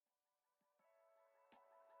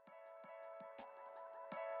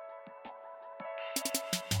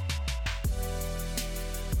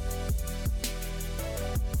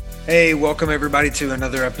Hey, welcome everybody to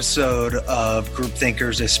another episode of Group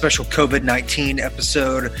Thinkers, a special COVID-19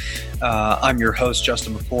 episode. I'm your host,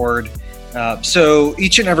 Justin McCord. So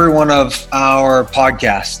each and every one of our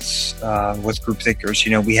podcasts with Group Thinkers,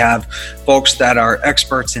 we have folks that are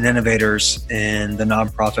experts and innovators in the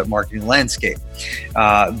nonprofit marketing landscape.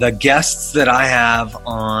 The guests that I have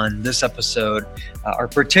on this episode are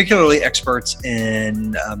particularly experts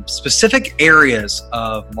in specific areas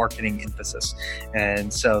of marketing emphasis.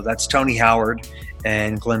 And so that's Tony Howard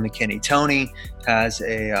and Glenn McKinney. Tony has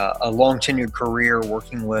a long tenured career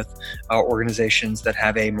working with organizations that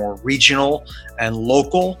have a more regional and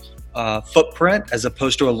local footprint as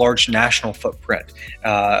opposed to a large national footprint.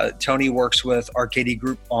 Tony works with RKD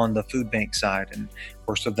Group on the food bank side and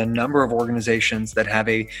works with a number of organizations that have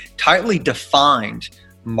a tightly defined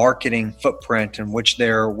marketing footprint in which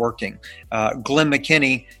they're working. Glenn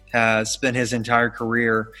McKinney has spent his entire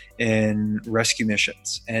career in rescue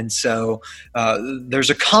missions. And so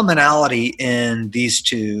there's a commonality in these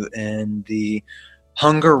two and the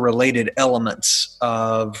hunger-related elements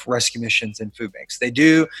of rescue missions and food banks. They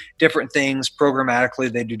do different things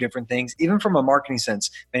programmatically. They do different things, even from a marketing sense.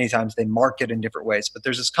 Many times they market in different ways, but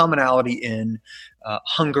there's this commonality in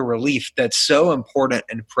hunger relief that's so important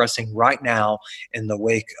and pressing right now in the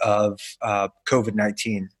wake of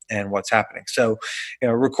COVID-19 and what's happening. So,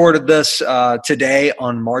 recorded this today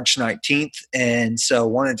on March 19th. And so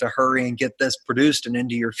wanted to hurry and get this produced and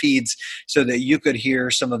into your feeds so that you could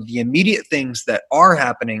hear some of the immediate things that are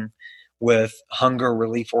happening with hunger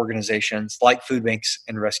relief organizations like food banks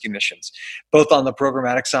and rescue missions, both on the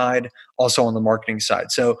programmatic side, also on the marketing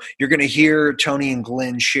side. So you're going to hear Tony and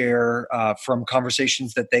Glenn share from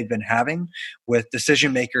conversations that they've been having with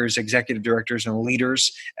decision makers, executive directors, and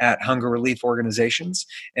leaders at hunger relief organizations.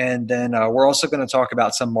 And then we're also going to talk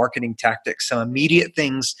about some marketing tactics, some immediate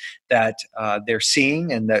things that they're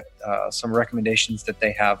seeing, and that some recommendations that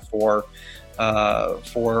they have for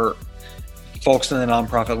folks in the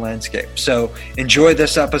nonprofit landscape. So enjoy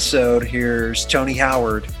this episode. Here's Tony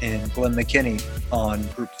Howard and Glenn McKinney on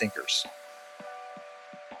Group Thinkers.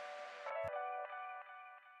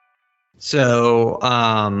 So,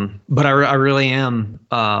 but I really am,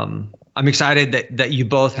 I'm excited that you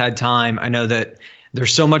both had time. I know that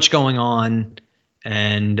there's so much going on,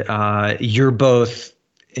 and you're both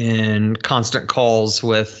in constant calls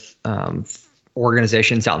with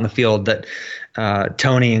organizations out in the field that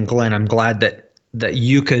Tony and Glenn, I'm glad that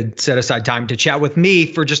you could set aside time to chat with me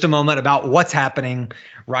for just a moment about what's happening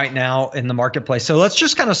right now in the marketplace. So let's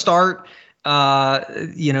just kind of start,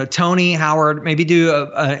 Tony Howard, maybe do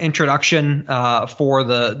an introduction for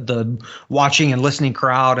the watching and listening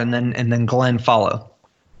crowd, and then Glenn follow.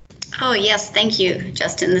 Oh, yes. Thank you,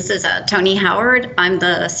 Justin. This is Tony Howard. I'm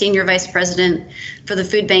the Senior Vice President for the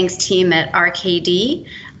Food Banks team at RKD.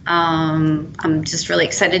 I'm just really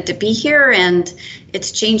excited to be here, and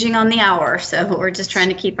it's changing on the hour, so we're just trying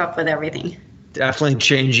to keep up with everything. Definitely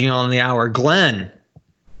changing on the hour. Glenn.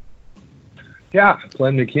 Yeah,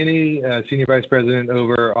 Glenn McKinney, Senior Vice President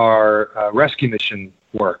over our rescue mission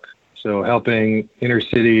work. So helping inner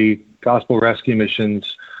city gospel rescue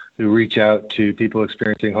missions who reach out to people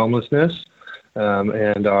experiencing homelessness,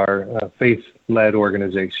 and our faith-led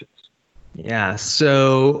organizations. Yeah.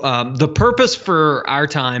 So the purpose for our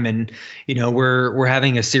time, and we're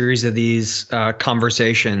having a series of these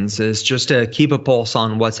conversations, is just to keep a pulse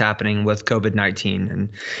on what's happening with COVID-19. And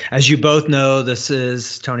as you both know, this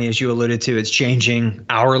is, Tony, as you alluded to, it's changing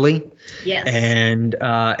hourly. Yes. And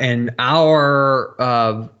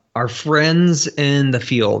our friends in the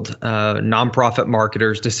field, nonprofit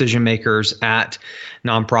marketers, decision makers at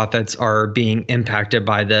nonprofits, are being impacted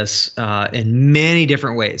by this in many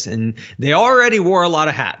different ways. And they already wore a lot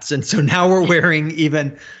of hats. And so now we're wearing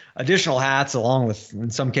even additional hats, along with, in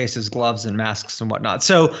some cases, gloves and masks and whatnot.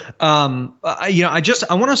 So, I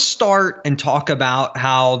want to start and talk about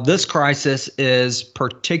how this crisis is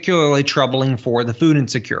particularly troubling for the food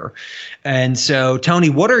insecure. And so, Tony,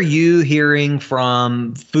 what are you hearing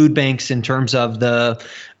from food banks in terms of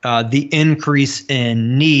the increase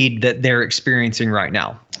in need that they're experiencing right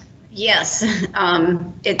now? Yes,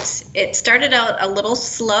 it started out a little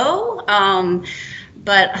slow.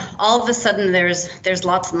 But all of a sudden, there's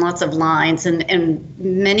lots and lots of lines, and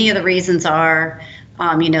many of the reasons are,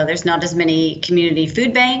 there's not as many community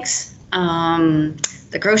food banks.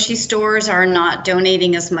 The grocery stores are not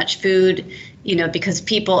donating as much food, because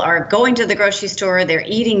people are going to the grocery store, they're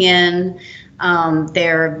eating in.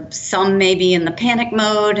 Some may be in the panic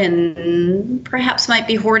mode and perhaps might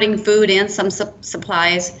be hoarding food and some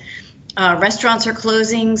supplies. Restaurants are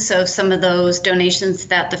closing, so some of those donations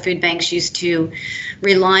that the food banks used to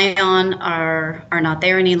rely on are not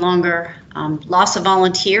there any longer. Loss of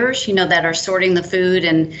volunteers, that are sorting the food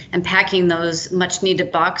and packing those much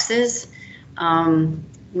needed boxes.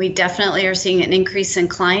 We definitely are seeing an increase in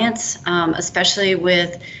clients, especially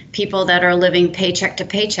with people that are living paycheck to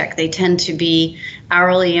paycheck. They tend to be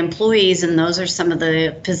hourly employees, and those are some of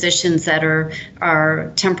the positions that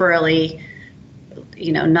are temporarily,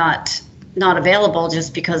 not available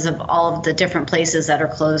just because of all of the different places that are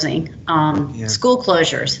closing. School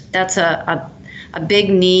closures, that's a big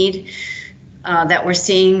need. That we're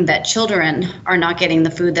seeing, that children are not getting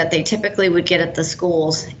the food that they typically would get at the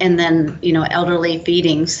schools, and then elderly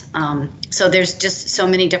feedings. So there's just so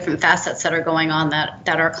many different facets that are going on that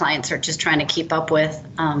our clients are just trying to keep up with.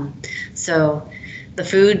 So the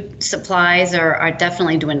food supplies are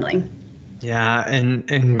definitely dwindling. Yeah,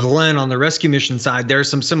 and Glenn, on the rescue mission side, there are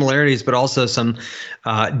some similarities, but also some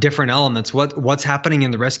different elements. What's happening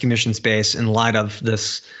in the rescue mission space in light of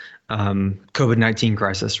this COVID-19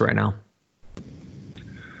 crisis right now?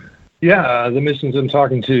 Yeah, the missions I'm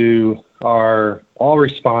talking to are all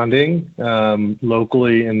responding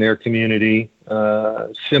locally in their community.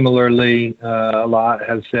 Similarly, a lot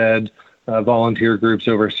have said volunteer groups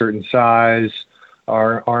over a certain size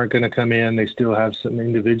aren't going to come in. They still have some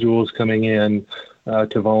individuals coming in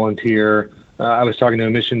to volunteer. I was talking to a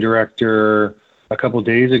mission director a couple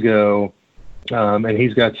days ago, and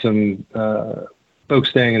he's got some folks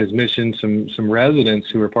staying at his mission, some residents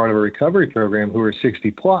who are part of a recovery program who are 60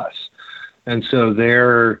 plus. And so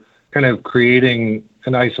they're kind of creating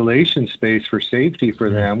an isolation space for safety for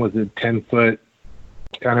them with a 10-foot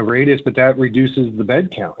kind of radius, but that reduces the bed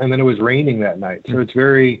count. And then it was raining that night. So it's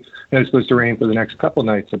it's supposed to rain for the next couple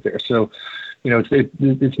nights up there. So,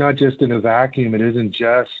 it's not just in a vacuum. It isn't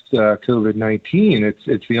just COVID-19.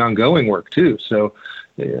 It's the ongoing work too. So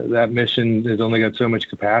that mission has only got so much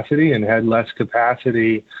capacity and had less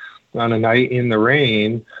capacity on a night in the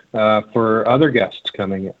rain for other guests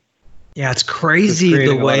coming in. Yeah, it's crazy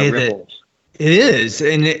the way that it is.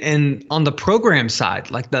 And on the program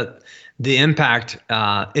side, like the impact,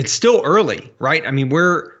 it's still early, right? I mean,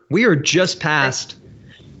 we are just past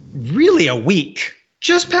really a week,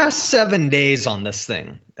 just past 7 days on this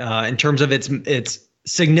thing in terms of its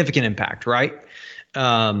significant impact, right?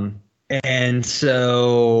 And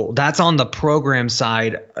so that's on the program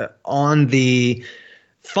side. On the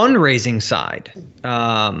fundraising side,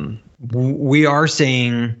 we are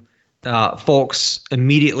seeing folks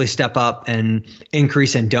immediately step up and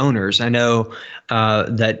increase in donors. I know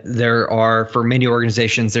that there are, for many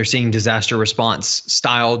organizations, they're seeing disaster response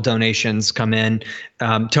style donations come in.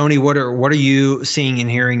 Tony, what are you seeing and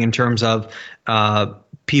hearing in terms of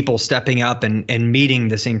people stepping up and meeting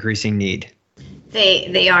this increasing need?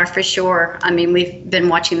 They are, for sure. I mean, we've been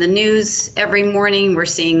watching the news every morning. We're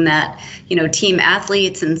seeing that, team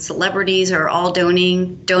athletes and celebrities are all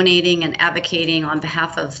donating and advocating on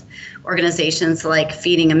behalf of organizations like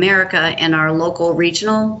Feeding America and our local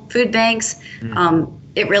regional food banks.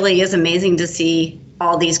 It really is amazing to see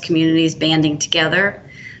all these communities banding together.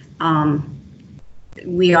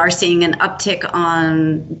 We are seeing an uptick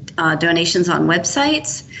on donations on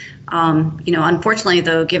websites. Unfortunately,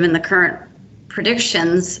 though, given the current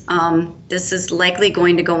predictions, this is likely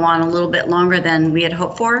going to go on a little bit longer than we had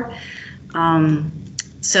hoped for.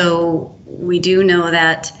 So we do know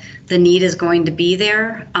that the need is going to be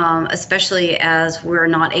there, especially as we're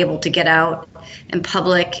not able to get out in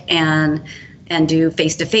public and do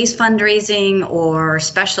face-to-face fundraising or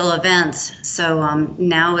special events. So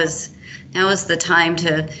now is the time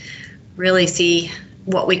to really see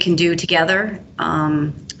what we can do together.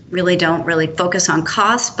 Really don't focus on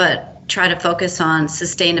cost, but try to focus on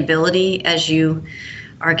sustainability as you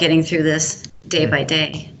are getting through this day by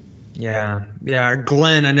day. Yeah.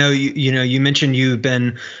 Glenn, I know you mentioned you've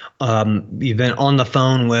been on the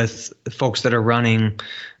phone with folks that are running,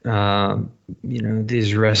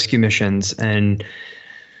 these rescue missions, and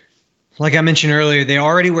like I mentioned earlier, they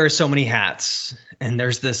already wear so many hats, and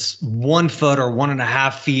there's this 1 foot or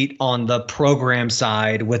 1.5 feet on the program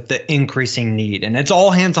side with the increasing need, and it's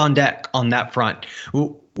all hands on deck on that front.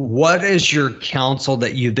 What is your counsel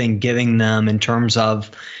that you've been giving them in terms of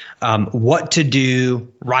what to do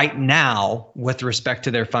right now with respect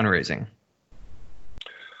to their fundraising?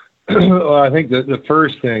 Well, I think the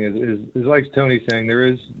first thing is like Tony's saying,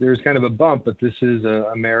 there's kind of a bump, but this is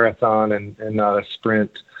a marathon and not a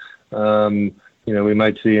sprint. We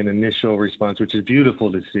might see an initial response, which is beautiful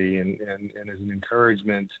to see, and is an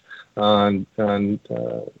encouragement on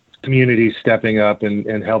communities stepping up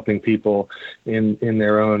and helping people in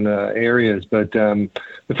their own areas. But the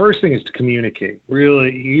first thing is to communicate.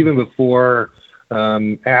 Really, even before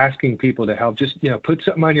asking people to help, just put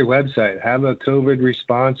something on your website, have a COVID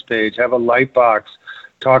response page, have a Lightbox,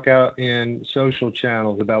 talk out in social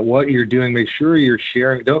channels about what you're doing. Make sure you're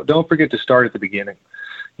sharing. Don't forget to start at the beginning,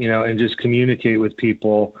 and just communicate with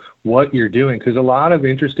people what you're doing, because a lot of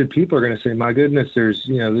interested people are going to say, my goodness, there's,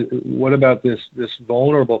 what about this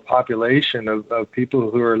vulnerable population of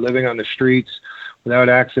people who are living on the streets without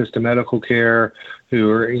access to medical care,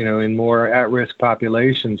 who are, in more at-risk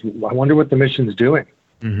populations. I wonder what the mission's doing.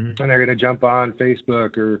 Mm-hmm. And they're going to jump on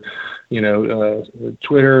Facebook or,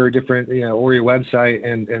 Twitter, or different, or your website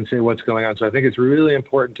and say what's going on. So I think it's really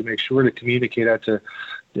important to make sure to communicate out to,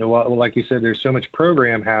 like you said, there's so much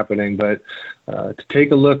program happening, but to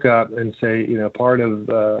take a look up and say, part of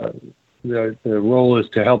the role is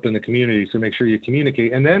to help in the community. So make sure you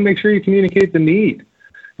communicate, and then make sure you communicate the need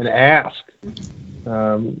and ask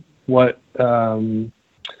what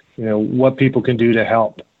people can do to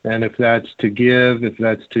help. And if that's to give, if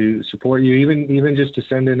that's to support you, even just to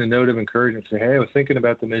send in a note of encouragement, say, hey, I was thinking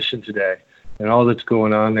about the mission today and all that's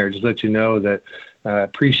going on there. Just let you know that I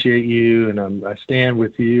appreciate you, and I stand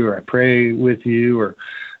with you, or I pray with you, or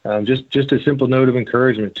just a simple note of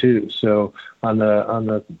encouragement too. So on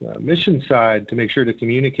the mission side, to make sure to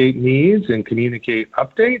communicate needs and communicate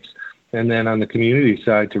updates, and then on the community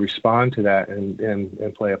side to respond to that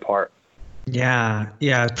and play a part. Yeah,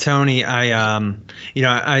 Tony. I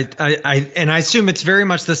assume it's very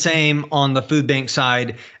much the same on the food bank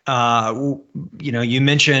side. You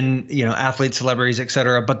mentioned athletes, celebrities, et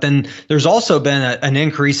cetera, but then there's also been an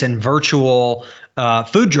increase in virtual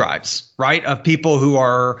food drives, right? Of people who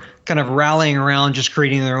are kind of rallying around, just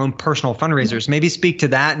creating their own personal fundraisers. Maybe speak to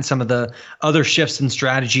that and some of the other shifts in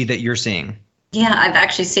strategy that you're seeing. Yeah, I've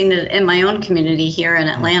actually seen it in my own community here in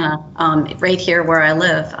Atlanta, right here where I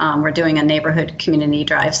live. We're doing a neighborhood community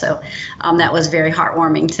drive, so that was very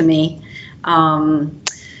heartwarming to me.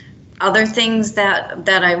 Other things that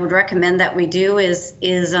I would recommend that we do is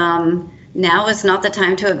now is not the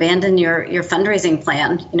time to abandon your fundraising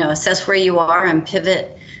plan. Assess where you are and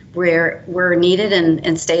pivot where needed,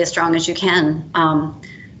 and stay as strong as you can.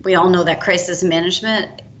 We all know that crisis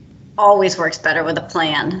management always works better with a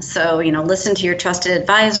plan. So, listen to your trusted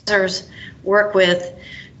advisors, work with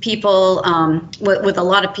people, with a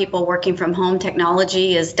lot of people working from home.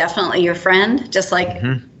 Technology is definitely your friend, just like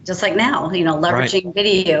now, leveraging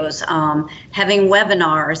videos, having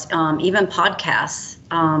webinars, even podcasts.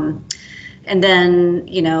 And then,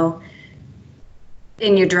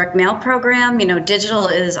 in your direct mail program, digital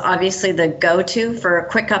is obviously the go-to for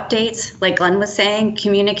quick updates. Like Glenn was saying,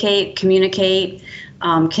 communicate,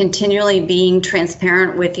 continually being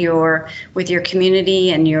transparent with your community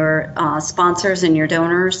and your sponsors and your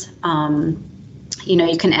donors.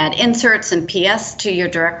 You can add inserts and PS to your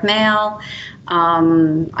direct mail.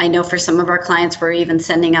 I know for some of our clients, we're even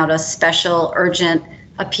sending out a special urgent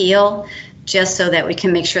appeal just so that we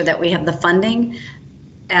can make sure that we have the funding,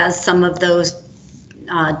 as some of those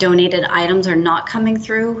donated items are not coming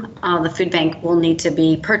through. The food bank will need to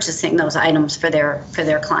be purchasing those items for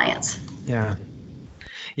their clients.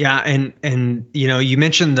 Yeah, and you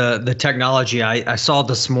mentioned the technology. I saw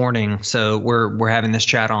this morning. So we're having this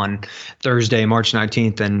chat on Thursday, March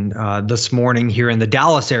 19th, and this morning here in the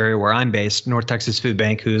Dallas area where I'm based, North Texas Food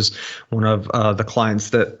Bank, who's one of the clients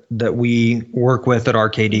that we work with at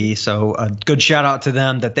RKD. So a good shout out to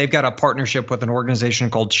them that they've got a partnership with an organization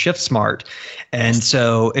called ShiftSmart, and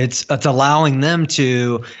so it's allowing them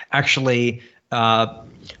to actually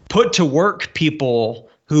put to work people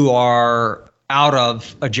who are out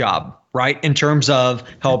of a job, right? In terms of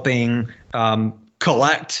helping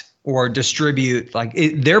collect or distribute,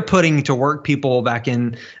 they're putting to work people back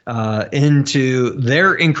into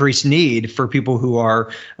their increased need for people who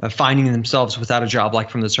are finding themselves without a job, like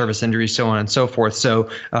from the service industry, so on and so forth. So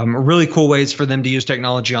really cool ways for them to use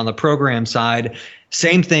technology on the program side.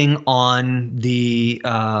 Same thing on the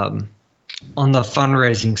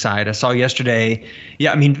fundraising side. I saw yesterday,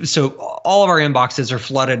 so all of our inboxes are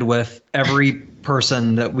flooded with every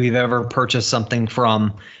person that we've ever purchased something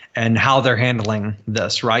from and how they're handling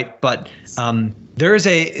this, right? But there is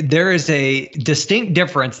a distinct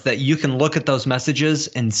difference that you can look at those messages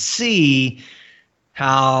and see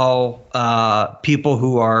how people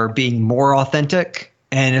who are being more authentic,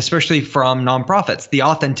 and especially from nonprofits, the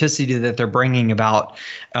authenticity that they're bringing about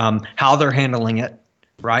how they're handling it,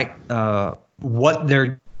 right? What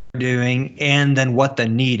they're doing and then what the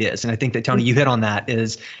need is. And I think that, Tony, you hit on that,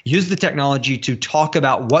 is use the technology to talk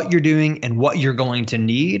about what you're doing and what you're going to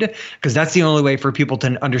need, because that's the only way for people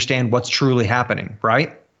to understand what's truly happening,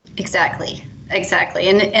 right? Exactly.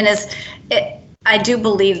 And I do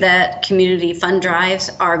believe that community fund drives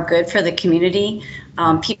are good for the community.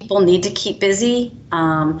 People need to keep busy,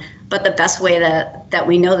 but the best way that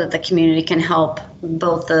we know that the community can help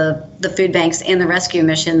both the food banks and the rescue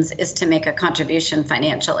missions is to make a contribution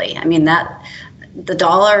financially. I mean, that the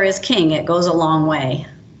dollar is king. It goes a long way.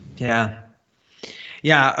 Yeah.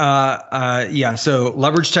 So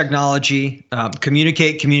leverage technology,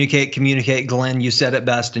 communicate. Glenn, you said it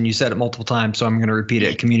best, and you said it multiple times, so I'm going to repeat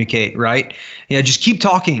it. Communicate, right? Yeah, just keep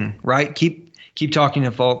talking, right? Keep talking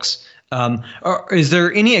to folks. Is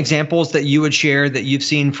there any examples that you would share that you've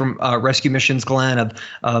seen from rescue missions, Glenn,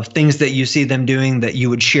 of things that you see them doing that you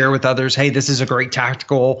would share with others? Hey, this is a great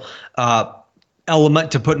tactical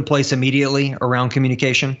element to put in place immediately around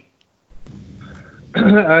communication.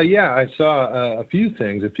 Yeah, I saw a few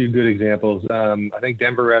good examples. I think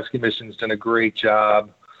Denver Rescue Mission's done a great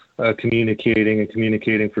job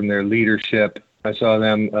communicating from their leadership. I saw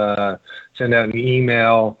them send out an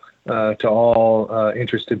email to all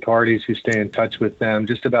interested parties who stay in touch with them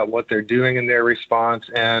just about what they're doing in their response.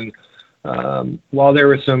 And while there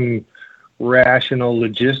was some rational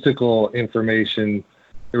logistical information,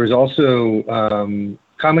 there was also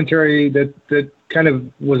commentary that kind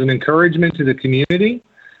of was an encouragement to the community.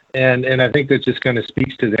 And I think that just kind of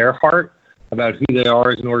speaks to their heart about who they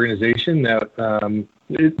are as an organization, that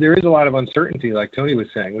there is a lot of uncertainty, like Tony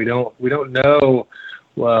was saying. We don't know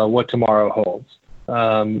what tomorrow holds.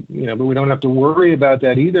 But we don't have to worry about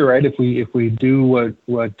that either, right? If we do what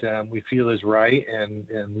we feel is right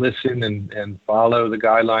and listen and follow the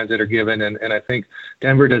guidelines that are given, and I think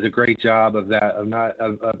Denver does a great job of that,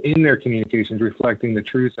 of in their communications reflecting the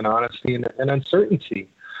truth and honesty and uncertainty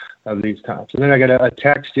of these times. And then I got a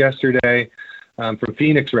text yesterday from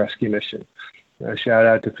Phoenix Rescue Mission. Shout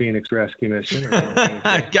out to Phoenix Rescue Mission.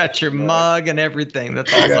 I got your mug and everything.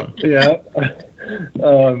 That's awesome. Yeah.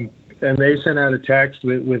 And they sent out a text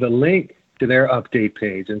with a link to their update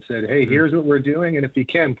page and said, hey, here's what we're doing, and if you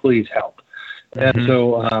can, please help. Mm-hmm. And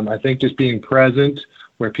so I think just being present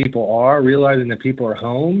where people are, realizing that people are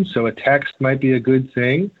home, so a text might be a good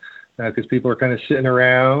thing because people are kind of sitting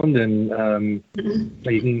around, and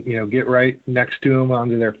you can get right next to them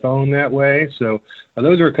onto their phone that way. So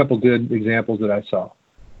those are a couple good examples that I saw.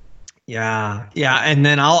 Yeah. And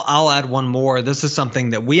then I'll add one more. This is something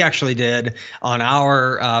that we actually did on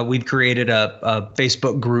our, we've created a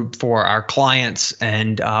Facebook group for our clients,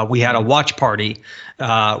 and we had a watch party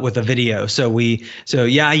with a video. So you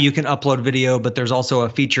can upload video, but there's also a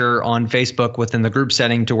feature on Facebook within the group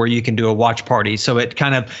setting to where you can do a watch party. So it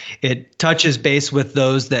touches base with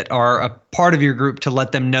those that are a part of your group to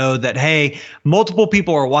let them know that, hey, multiple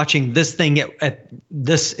people are watching this thing at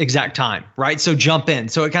this exact time, right? So jump in.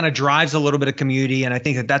 So it kind of drives a little bit of community. And I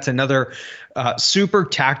think that that's another super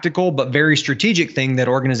tactical but very strategic thing that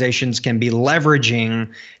organizations can be leveraging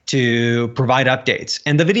to provide updates.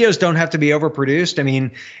 And the videos don't have to be overproduced. I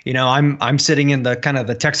mean, I'm sitting in the kind of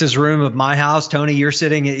the Texas room of my house. Tony, you're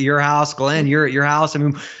sitting at your house. Glenn, you're at your house. I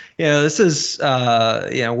mean, this is,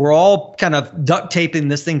 we're all kind of duct taping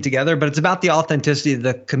this thing together, but it's about the authenticity of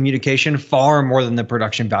the communication far more than the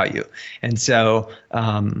production value. And so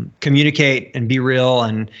communicate and be real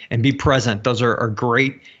and be present. Those are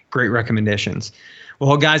great recommendations.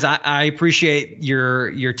 Well, guys, I appreciate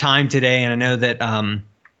your time today. And I know that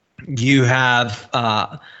you have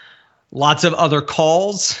lots of other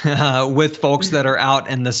calls with folks that are out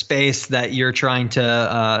in the space that you're trying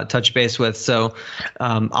to touch base with. So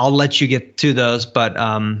I'll let you get to those, but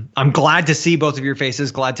I'm glad to see both of your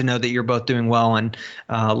faces, glad to know that you're both doing well, and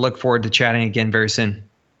look forward to chatting again very soon.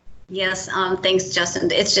 Yes, thanks,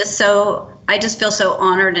 Justin. It's just I just feel so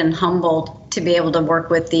honored and humbled to be able to work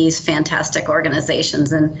with these fantastic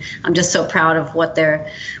organizations, and I'm just so proud of what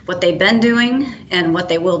they've been doing and what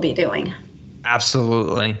they will be doing.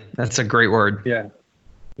 Absolutely. That's a great word. Yeah.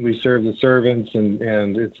 We serve the servants, and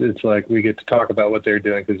it's like we get to talk about what they're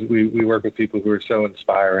doing because we work with people who are so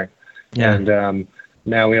inspiring. Yeah. And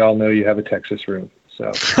now we all know you have a Texas room.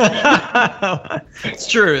 So It's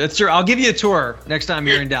true. I'll give you a tour next time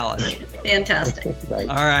you're in Dallas. Fantastic. All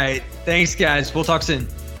right. Thanks, guys. We'll talk soon.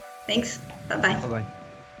 Thanks. Bye-bye. Bye-bye.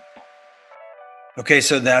 Okay,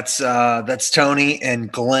 so that's Tony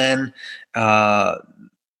and Glenn.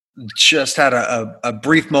 Just had a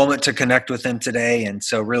brief moment to connect with them today, and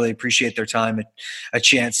so really appreciate their time, a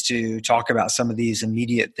chance to talk about some of these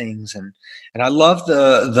immediate things, and I love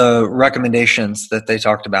the recommendations that they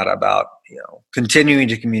talked about continuing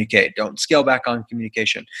to communicate. Don't scale back on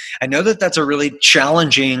communication. I know that that's a really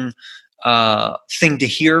challenging thing to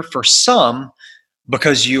hear for some,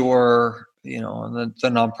 because you're, on the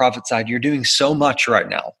nonprofit side, you're doing so much right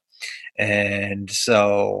now. And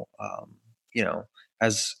so,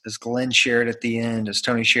 as Glenn shared at the end, as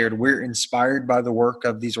Tony shared, we're inspired by the work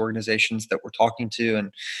of these organizations that we're talking to,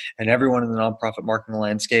 and everyone in the nonprofit marketing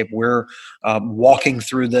landscape. We're walking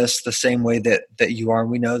through this the same way that you are. And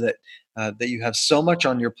we know that you have so much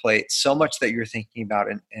on your plate, so much that you're thinking about,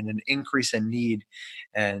 and an increase in need.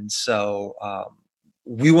 And so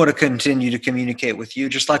we want to continue to communicate with you,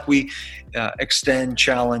 just like we extend,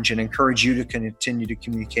 challenge, and encourage you to continue to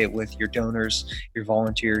communicate with your donors, your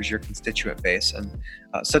volunteers, your constituent base. And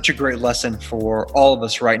such a great lesson for all of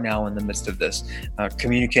us right now in the midst of this.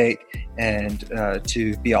 Communicate, and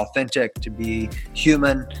to be authentic, to be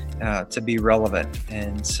human, to be relevant.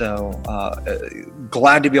 And so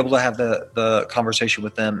glad to be able to have the conversation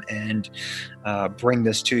with them and bring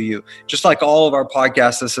this to you. Just like all of our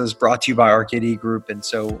podcasts, this is brought to you by RKD Group. And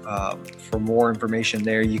so for more information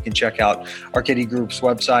there, you can check out RKD Group's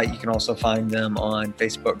website. You can also find them on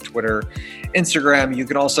Facebook, Twitter, Instagram. You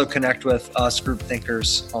can also connect with us, Group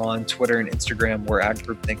Thinkers, on Twitter and Instagram. We're at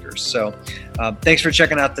Group Thinkers. So thanks for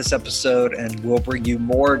checking out this episode, and we'll bring you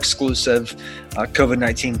more exclusive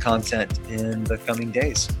COVID-19 content in the coming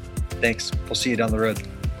days. Thanks. We'll see you down the road.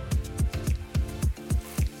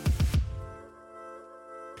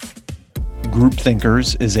 Group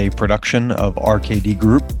Thinkers is a production of RKD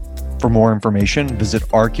Group. For more information, visit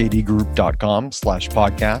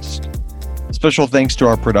rkdgroup.com/podcast. Special thanks to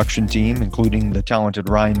our production team, including the talented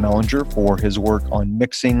Ryan Mellinger for his work on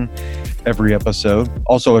mixing every episode.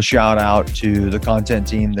 Also a shout out to the content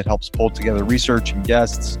team that helps pull together research and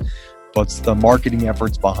guests, plus the marketing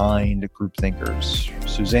efforts behind Group Thinkers.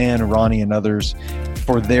 Suzanne, Ronnie, and others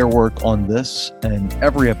for their work on this and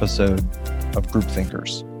every episode of Group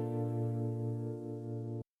Thinkers.